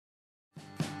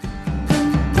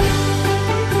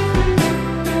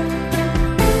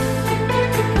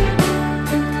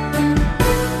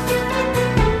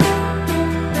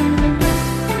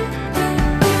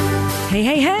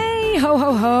Hey, hey, hey, ho,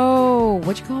 ho, ho.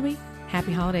 What'd you call me?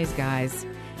 Happy holidays, guys.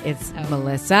 It's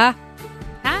Melissa.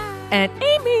 Hi. And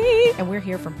Amy. And we're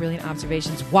here from Brilliant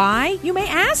Observations. Why, you may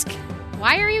ask?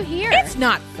 Why are you here? It's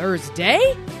not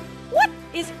Thursday. What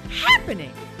is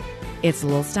happening? It's a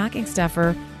little stocking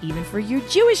stuffer, even for you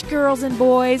Jewish girls and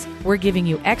boys. We're giving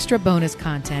you extra bonus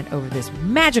content over this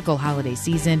magical holiday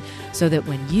season so that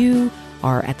when you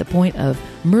are at the point of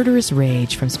murderous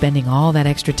rage from spending all that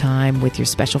extra time with your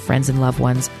special friends and loved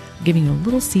ones, we're giving you a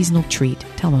little seasonal treat.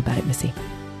 Tell them about it, Missy.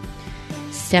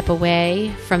 Step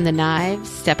away from the knives,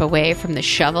 step away from the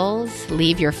shovels,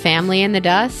 leave your family in the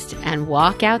dust, and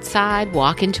walk outside,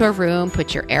 walk into a room,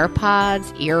 put your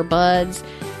AirPods, earbuds,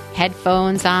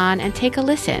 headphones on, and take a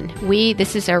listen.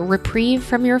 This is a reprieve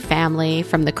from your family,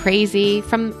 from the crazy,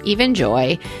 from even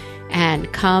joy,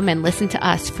 and come and listen to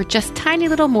us for just tiny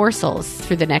little morsels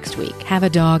through the next week. Have a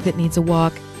dog that needs a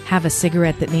walk, have a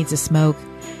cigarette that needs a smoke,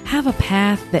 have a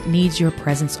path that needs your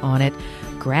presence on it.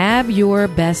 Grab your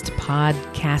best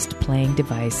podcast playing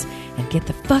device and get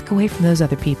the fuck away from those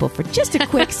other people for just a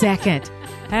quick second.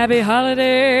 Happy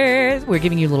holidays! We're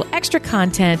giving you a little extra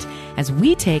content as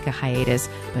we take a hiatus,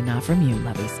 but not from you,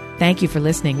 lovies. Thank you for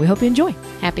listening. We hope you enjoy.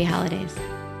 Happy holidays.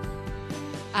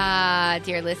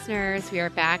 Dear listeners, we are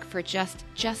back for just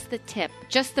the tip,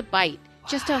 just the bite,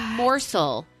 just a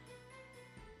morsel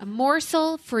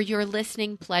for your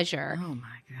listening pleasure. Oh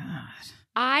my God.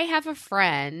 I have a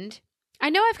friend. I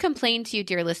know I've complained to you,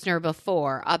 dear listener,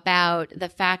 before about the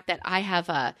fact that I have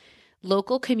a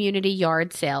local community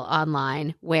yard sale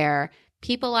online where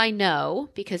people I know,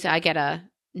 because I get a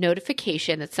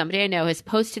notification that somebody I know has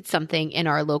posted something in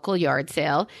our local yard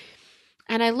sale.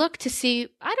 And I look to see,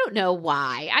 I don't know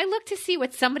why. I look to see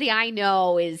what somebody I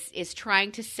know is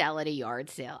trying to sell at a yard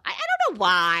sale. I don't know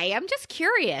why. I'm just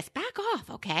curious. Back off,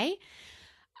 okay?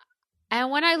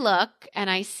 And when I look and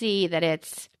I see that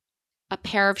it's a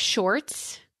pair of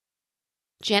shorts,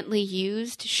 gently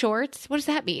used shorts, what does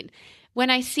that mean? When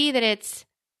I see that it's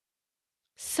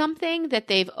something that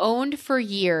they've owned for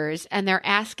years and they're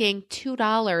asking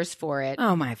 $2 for it.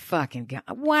 Oh my fucking God.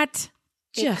 What?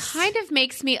 It kind of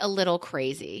makes me a little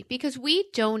crazy because we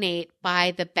donate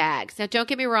by the bags. Now, don't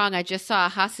get me wrong. I just saw a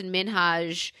Hassan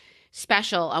Minhaj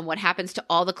special on what happens to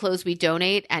all the clothes we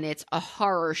donate, and it's a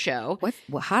horror show. What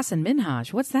Hassan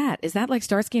Minhaj? What's that? Is that like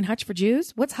Starsky and Hutch for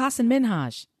Jews? What's Hassan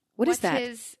Minhaj? What's that?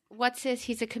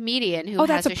 He's a comedian who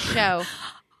has a show.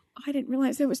 I didn't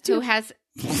realize there was two. He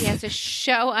has a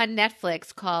show on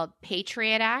Netflix called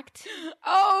Patriot Act.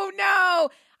 Oh,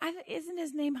 no. Isn't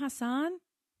his name Hassan?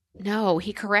 No,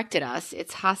 he corrected us.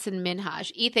 It's Hassan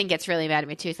Minhaj. Ethan gets really mad at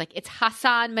me, too. He's like, it's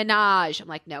Hassan Minaj. I'm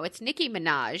like, no, it's Nicki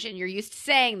Minaj, and you're used to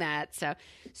saying that.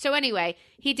 So anyway,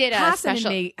 he did a Hassan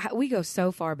special. And me, we go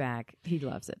so far back. He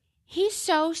loves it. He's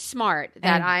so smart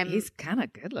that He's kind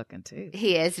of good looking, too.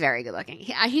 He is very good looking.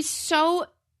 He's so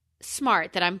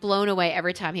smart that I'm blown away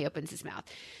every time he opens his mouth.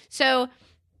 So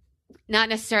not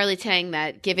necessarily saying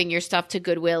that giving your stuff to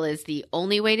Goodwill is the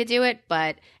only way to do it,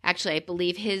 but actually I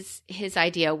believe his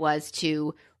idea was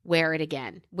to wear it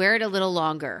again. Wear it a little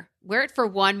longer. Wear it for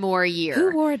one more year.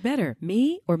 Who wore it better,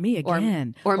 me or me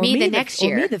again? Or me the next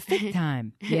year. Or me the fifth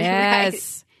time. Yes.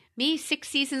 Right. Me 6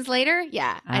 seasons later?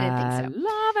 Yeah, I didn't think so.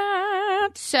 Love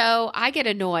it. So I get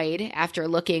annoyed after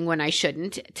looking when I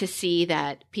shouldn't to see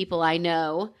that people I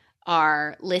know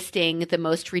are listing the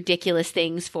most ridiculous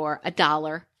things for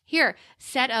 $1. Here,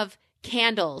 set of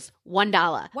candles, $1.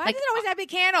 Why does it always have to be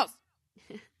candles?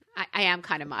 I am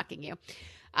kind of mocking you.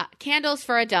 Candles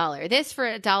for $1. This for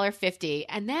 $1.50.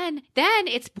 And then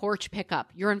it's porch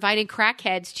pickup. You're inviting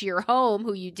crackheads to your home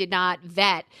who you did not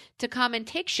vet to come and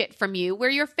take shit from you where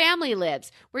your family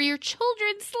lives, where your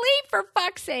children sleep, for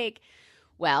fuck's sake.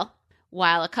 Well,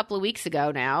 while a couple of weeks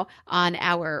ago now on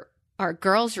our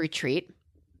girls' retreat,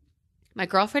 my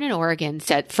girlfriend in Oregon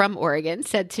said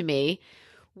to me,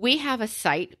 we have a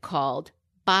site called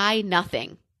Buy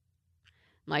Nothing.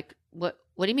 I'm like, what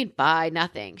do you mean buy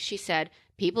nothing? She said,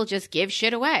 people just give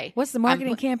shit away. What's the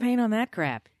marketing campaign on that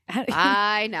crap?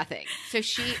 Buy nothing. So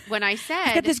when I said,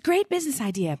 I've got this great business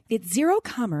idea. It's zero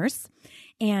commerce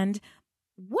and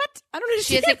what? I don't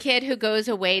understand. She has a kid who goes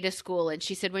away to school, and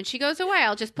she said, when she goes away,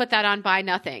 I'll just put that on Buy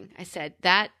Nothing. I said,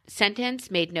 that sentence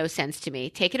made no sense to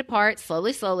me. Take it apart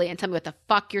slowly, and tell me what the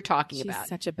fuck you're talking about. She's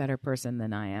such a better person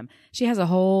than I am. She has a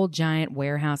whole giant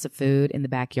warehouse of food in the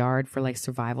backyard for like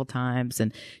survival times,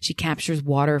 and she captures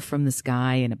water from the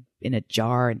sky in a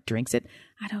jar and drinks it.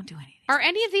 I don't do anything. Are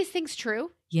any of these things true?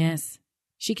 Yes.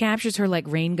 She captures her like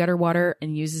rain gutter water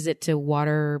and uses it to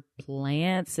water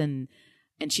plants and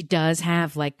and she does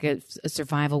have like a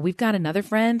survival. We've got another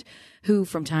friend who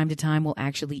from time to time will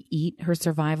actually eat her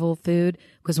survival food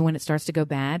because when it starts to go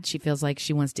bad, she feels like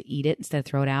she wants to eat it instead of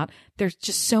throw it out. There's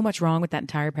just so much wrong with that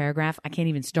entire paragraph. I can't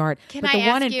even start. Can but I the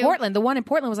one ask in you- Portland, the one in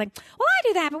Portland was like, well, I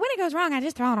do that, but when it goes wrong, I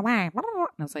just throw it away. And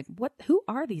I was like, what? Who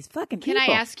are these fucking Can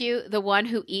people? I ask you, the one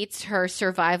who eats her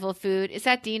survival food, is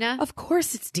that Dina? Of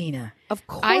course it's Dina. Of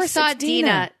course I saw it's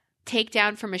Dina. take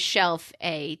down from a shelf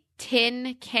a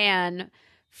tin can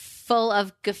full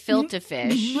of gefilte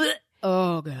fish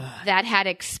Oh, God. that had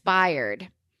expired.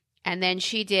 And then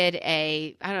she did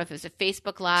I don't know if it was a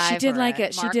Facebook Live. She did or like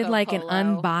a she did Marco like an Polo.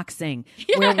 unboxing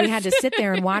where we had to sit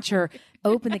there and watch her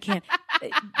open the can.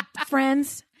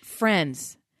 friends,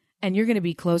 and you're going to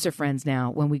be closer friends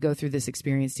now when we go through this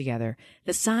experience together.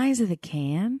 The size of the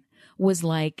can was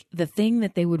like the thing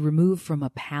that they would remove from a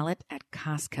pallet at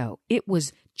Costco. It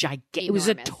was gigantic. It was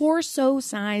a Enormous.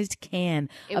 torso-sized can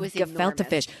It of was gefilte enormous.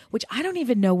 fish, which I don't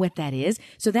even know what that is.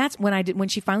 So that's when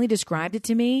she finally described it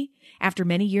to me after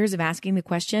many years of asking the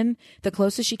question, the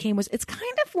closest she came was it's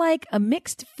kind of like a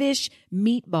mixed fish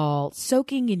meatball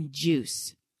soaking in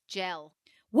juice. Gel.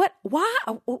 What? Why?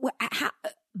 How?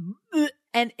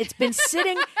 And it's been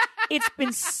sitting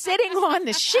on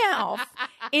the shelf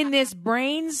in this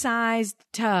brain-sized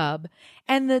tub.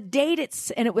 And the date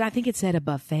I think it said a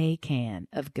buffet can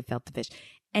of gefilte fish.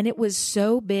 And it was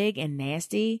so big and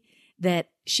nasty that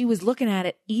she was looking at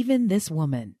it. Even this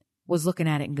woman was looking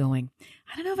at it and going,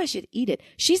 I don't know if I should eat it.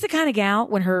 She's the kind of gal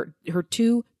when her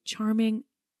two charming,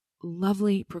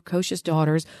 lovely, precocious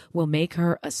daughters will make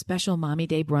her a special mommy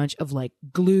day brunch of like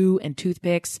glue and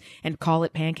toothpicks and call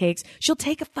it pancakes. She'll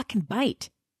take a fucking bite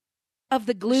of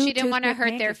the glue. She didn't want to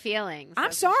toothpick hurt their pancakes. feelings. I'm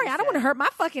That's sorry. what she I don't want to said. hurt my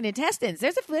fucking intestines.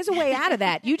 There's a way out of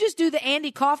that. You just do the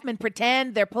Andy Kaufman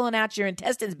pretend they're pulling out your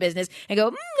intestines business and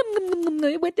go,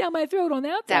 it went down my throat on the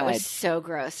outside. That was so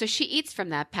gross. So she eats from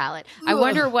that pallet. I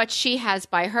wonder what she has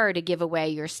by her to give away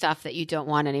your stuff that you don't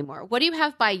want anymore. What do you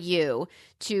have by you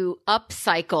to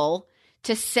upcycle,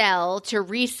 to sell, to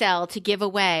resell, to give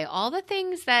away? All the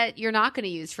things that you're not going to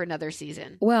use for another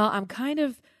season. Well, I'm kind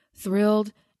of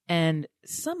thrilled and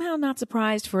somehow not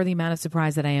surprised for the amount of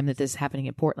surprise that I am that this is happening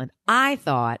in Portland. I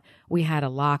thought we had a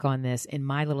lock on this in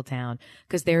my little town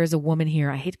because there is a woman here.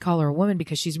 I hate to call her a woman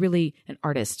because she's really an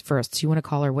artist first. So you want to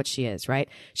call her what she is, right?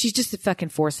 She's just a fucking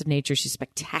force of nature. She's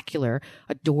spectacular.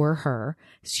 Adore her.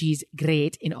 She's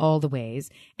great in all the ways.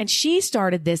 And she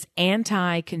started this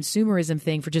anti-consumerism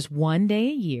thing for just one day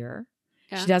a year.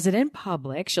 Yeah. She does it in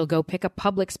public. She'll go pick a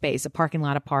public space, a parking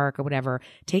lot, a park or whatever,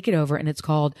 take it over. And it's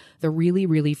called the Really,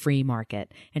 Really Free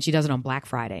Market. And she does it on Black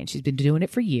Friday. And she's been doing it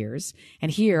for years.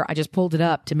 And here I just pulled it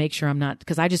up to make sure I'm not,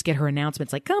 because I just get her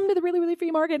announcements like, come to the Really, Really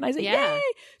Free Market. And I say, Yeah. yay.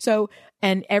 So,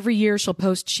 and every year she'll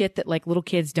post shit that like little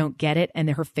kids don't get it. And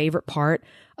her favorite part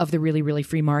of the Really, Really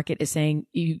Free Market is saying,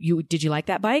 did you like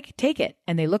that bike? Take it.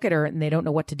 And they look at her and they don't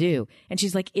know what to do. And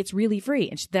she's like, it's really free.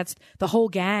 And that's the whole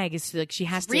gag is like, she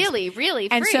has to. Really, really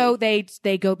free. And so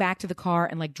they go back to the car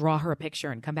and like draw her a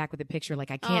picture and come back with a picture. Like,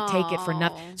 I can't take it for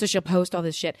nothing. So she'll post all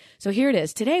this shit. So here it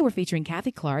is. Today we're featuring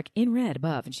Kathy Clark in red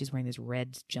above. And she's wearing this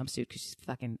red jumpsuit because she's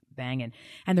fucking banging.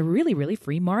 And the Really, Really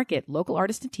Free Market, local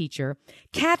artist and teacher,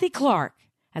 Kathy Clark,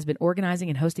 has been organizing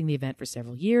and hosting the event for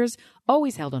several years,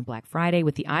 always held on Black Friday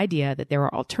with the idea that there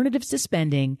are alternatives to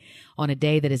spending on a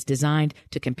day that is designed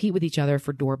to compete with each other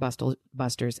for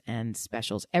doorbusters and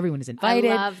specials. Everyone is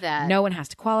invited. I love that. No one has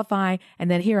to qualify. And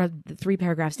then here, the 3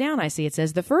 paragraphs down, I see it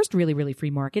says, the first Really, Really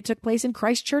Free Market took place in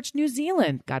Christchurch, New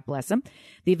Zealand. God bless them.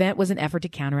 The event was an effort to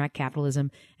counteract capitalism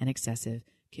and excessive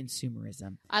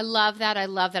consumerism. I love that. I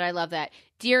love that. I love that.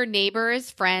 Dear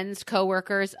neighbors, friends,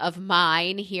 coworkers of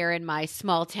mine here in my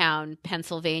small town,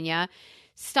 Pennsylvania,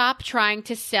 stop trying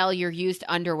to sell your used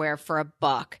underwear for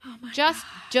 $1. Just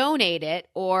donate it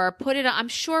or put it on. I'm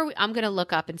sure I'm going to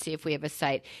look up and see if we have a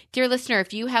site. Dear listener,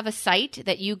 if you have a site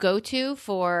that you go to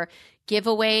for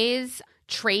giveaways,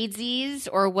 tradesies,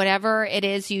 or whatever it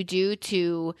is you do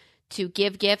to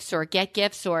give gifts or get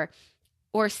gifts or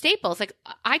staples. Like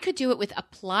I could do it with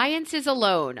appliances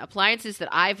alone, appliances that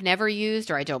I've never used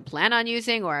or I don't plan on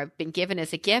using or I've been given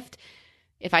as a gift.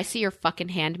 If I see your fucking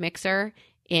hand mixer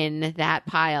in that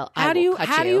pile, how could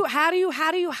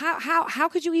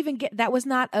you even get, that was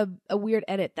not a weird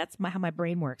edit. That's how my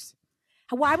brain works.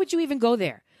 Why would you even go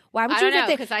there? Why would you even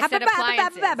think? Because I said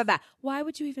appliances. Why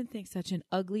would you even think such an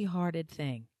ugly hearted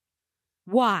thing?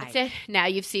 Why? That's it. Now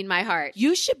you've seen my heart.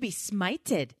 You should be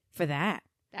smited for that.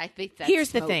 I think that's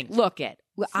Here's the thing. Look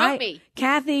me.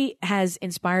 Kathy has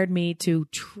inspired me to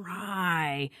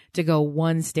try to go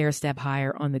one stair step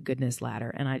higher on the goodness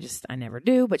ladder. And I never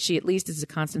do, but she at least is a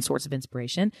constant source of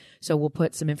inspiration. So we'll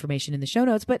put some information in the show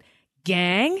notes. But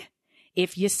gang,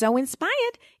 if you're so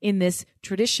inspired in this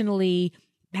traditionally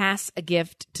pass a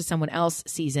gift to someone else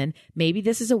season, maybe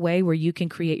this is a way where you can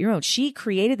create your own. She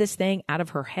created this thing out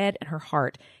of her head and her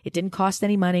heart. It didn't cost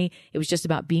any money. It was just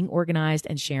about being organized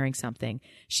and sharing something.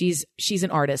 She's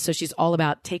an artist, so she's all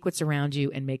about take what's around you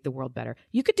and make the world better.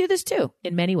 You could do this too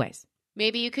in many ways.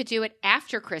 Maybe you could do it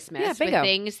after Christmas with bingo.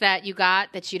 things that you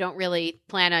got that you don't really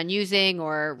plan on using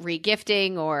or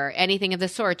regifting or anything of the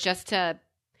sort, just to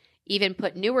even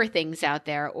put newer things out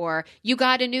there. Or you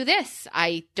got a new this,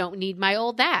 I don't need my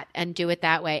old that, and do it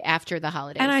that way after the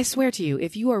holidays. And I swear to you,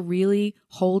 if you are really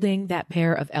holding that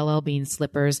pair of LL Bean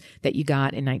slippers that you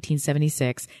got in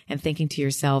 1976 and thinking to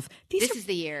yourself, this is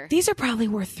the year. These are probably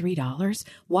worth $3.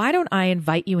 Why don't I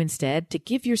invite you instead to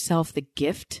give yourself the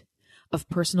gift of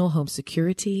personal home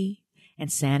security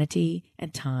and sanity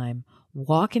and time?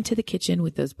 Walk into the kitchen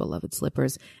with those beloved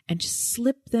slippers and just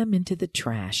slip them into the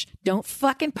trash. Don't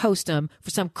fucking post them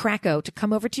for some cracko to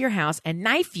come over to your house and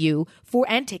knife you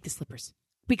and take the slippers,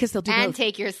 because they'll do and both.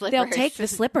 take your slippers. They'll take the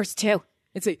slippers too.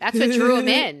 That's what drew them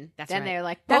in. That's then right. they're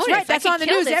like, that's bonus, right. That's I on the could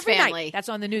kill news this every family. night. That's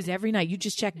on the news every night. You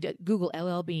just check Google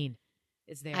LL Bean.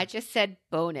 It's there. I just said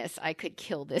bonus. I could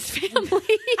kill this family.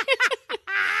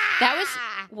 That was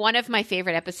one of my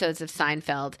favorite episodes of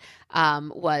Seinfeld,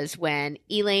 was when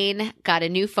Elaine got a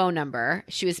new phone number.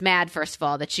 She was mad, first of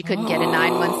all, that she couldn't get a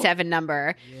 917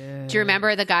 number. Yeah. Do you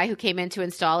remember the guy who came in to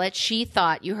install it? She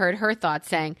thought, you heard her thoughts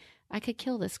saying, I could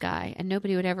kill this guy and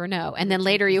nobody would ever know. And then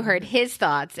later you heard his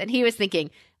thoughts and he was thinking,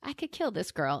 I could kill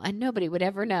this girl and nobody would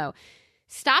ever know.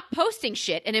 Stop posting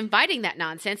shit and inviting that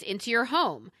nonsense into your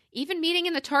home. Even meeting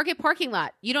in the Target parking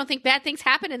lot. You don't think bad things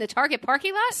happen in the Target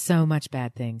parking lot? So much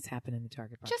bad things happen in the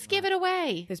Target parking lot. Just give it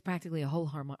away. There's practically a whole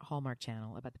Hallmark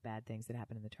channel about the bad things that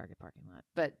happen in the Target parking lot.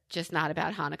 But just not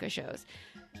about Hanukkah shows.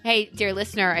 Hey, dear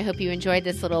listener, I hope you enjoyed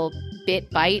this little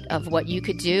bite of what you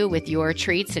could do with your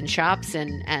treats and shops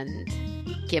and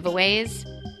giveaways.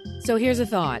 So here's a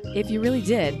thought. If you really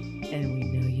did, and we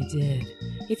know you did,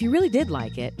 if you really did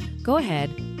like it, go ahead.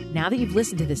 Now that you've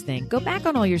listened to this thing, go back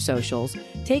on all your socials,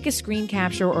 take a screen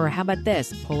capture, or how about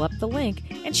this, pull up the link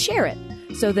and share it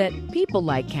so that people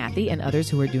like Kathy and others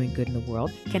who are doing good in the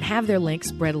world can have their link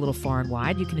spread a little far and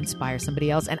wide. You can inspire somebody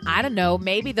else. And I don't know,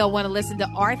 maybe they'll want to listen to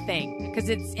our thing because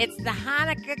it's the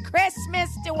Hanukkah, Christmas,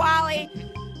 Diwali,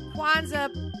 Kwanzaa,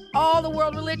 all the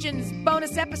world religions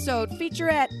bonus episode,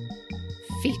 featurette.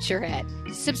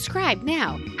 Subscribe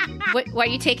now. Why are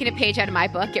you taking a page out of my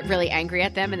book, get really angry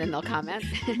at them, and then they'll comment?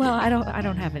 Well, I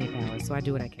don't have any power, so I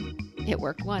do what I can. It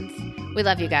worked once. We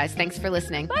love you guys. Thanks for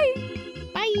listening. Bye.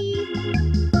 Bye.